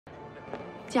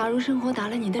假如生活打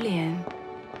了你的脸，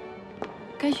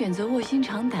该选择卧薪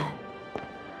尝胆，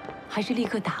还是立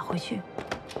刻打回去？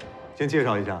先介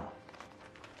绍一下，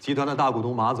集团的大股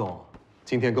东马总，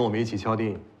今天跟我们一起敲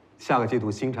定下个季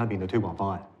度新产品的推广方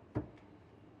案。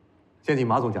先请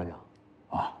马总讲讲。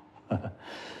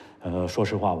说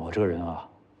实话，我这个人啊，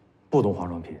不懂化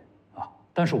妆品啊，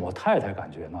但是我太太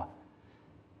感觉呢，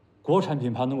国产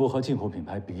品牌能够和进口品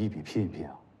牌比一比、拼一拼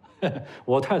啊。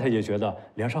我太太也觉得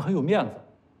脸上很有面子。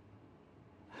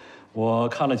我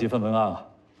看了几份文案啊，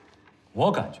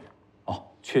我感觉，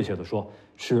确切的说，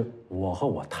是我和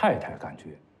我太太感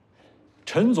觉，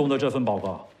陈总的这份报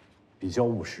告比较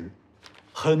务实，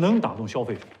很能打动消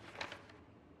费者。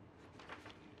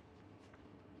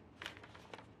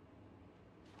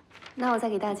那我再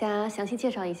给大家详细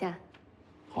介绍一下。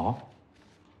好。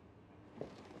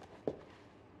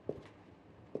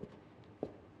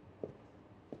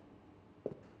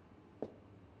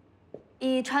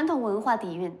以传统文化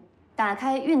底蕴，打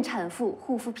开孕产妇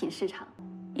护肤品市场。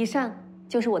以上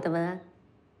就是我的文案。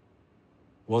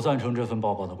我赞成这份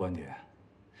报告的观点。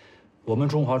我们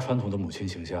中华传统的母亲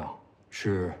形象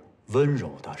是温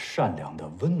柔的、善良的、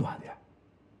温暖的。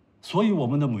所以，我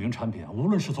们的母婴产品，无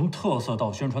论是从特色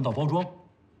到宣传到包装，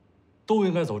都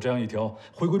应该走这样一条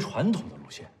回归传统的路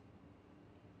线。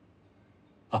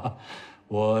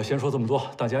我先说这么多，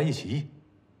大家一起议。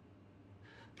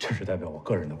这是代表我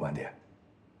个人的观点。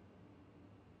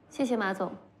谢谢马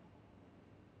总。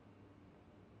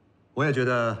我也觉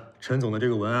得陈总的这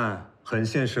个文案很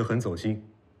现实、很走心、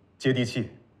接地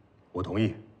气，我同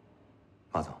意。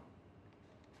马总。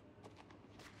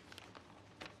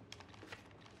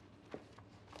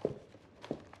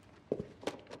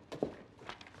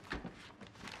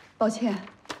抱歉，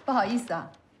不好意思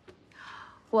啊。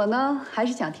我呢，还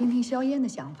是想听听萧烟的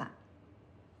想法。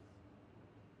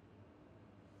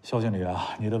肖经理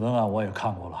啊，你的文案我也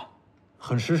看过了，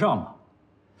很时尚啊，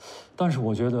但是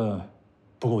我觉得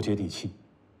不够接地气，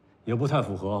也不太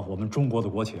符合我们中国的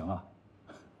国情啊。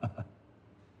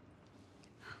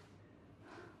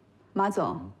马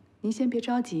总，您先别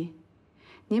着急，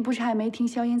您不是还没听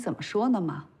萧烟怎么说呢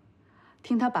吗？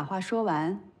听他把话说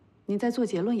完，您再做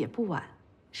结论也不晚。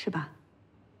是吧，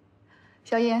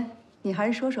萧烟，你还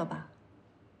是说说吧。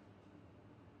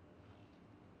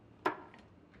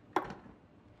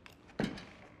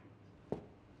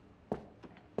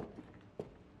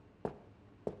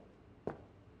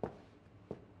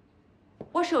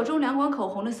我手中2款口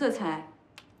红的色彩，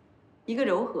一个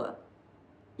柔和，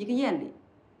一个艳丽。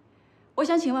我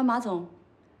想请问马总，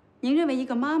您认为一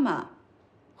个妈妈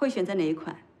会选择哪一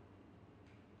款？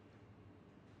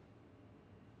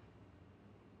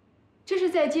这是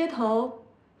在街头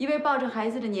一位抱着孩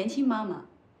子的年轻妈妈，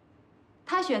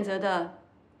她选择的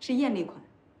是艳丽款。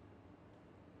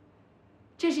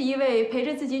这是一位陪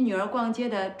着自己女儿逛街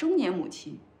的中年母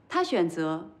亲，她选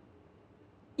择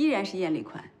依然是艳丽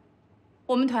款。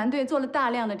我们团队做了大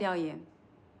量的调研，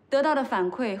得到的反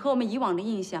馈和我们以往的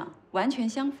印象完全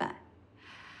相反。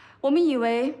我们以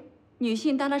为女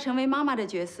性当她成为妈妈的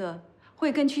角色，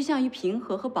会更趋向于平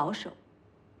和和保守，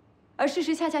而事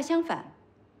实恰恰相反。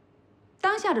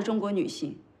当下的中国女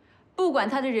性，不管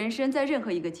她的人生在任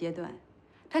何一个阶段，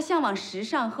她向往时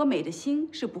尚和美的心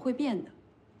是不会变的。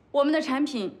我们的产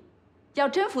品要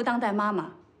征服当代妈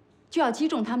妈，就要击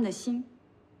中她们的心。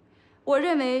我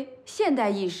认为现代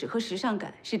意识和时尚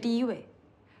感是第一位。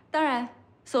当然，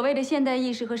所谓的现代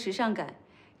意识和时尚感，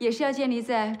也是要建立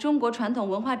在中国传统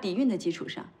文化底蕴的基础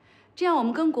上，这样我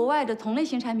们跟国外的同类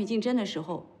型产品竞争的时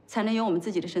候，才能有我们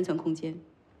自己的生存空间。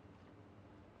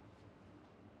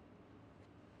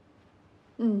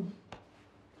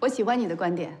我喜欢你的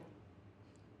观点。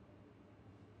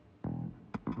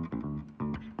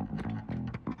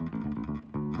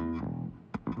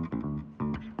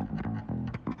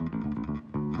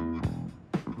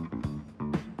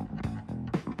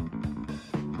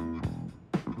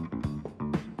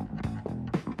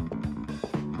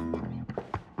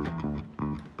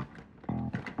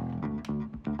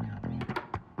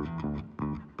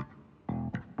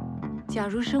假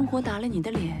如生活打了你的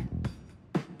脸，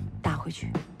打回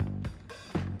去。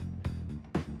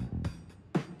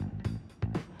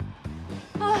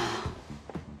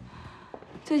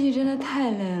最近真的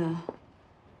太累了。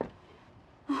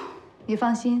你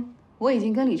放心，我已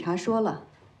经跟理查说了，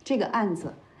这个案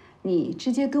子你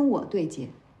直接跟我对接，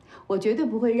我绝对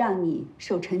不会让你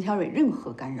受陈乔蕊任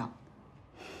何干扰。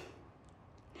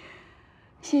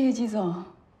谢谢季总，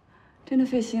真的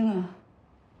费心了。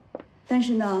但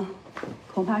是呢，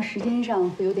恐怕时间上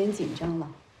会有点紧张了。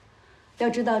要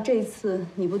知道，这次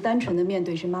你不单纯的面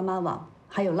对是妈妈网，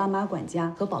还有辣妈管家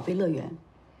和宝贝乐园。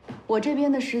我这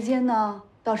边的时间呢，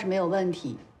倒是没有问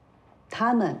题，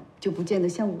他们就不见得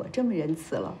像我这么仁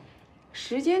慈了。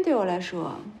时间对我来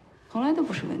说，从来都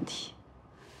不是问题。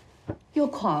又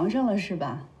狂上了是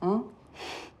吧？啊？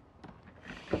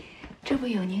这不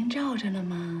有您罩着呢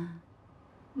吗？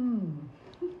嗯。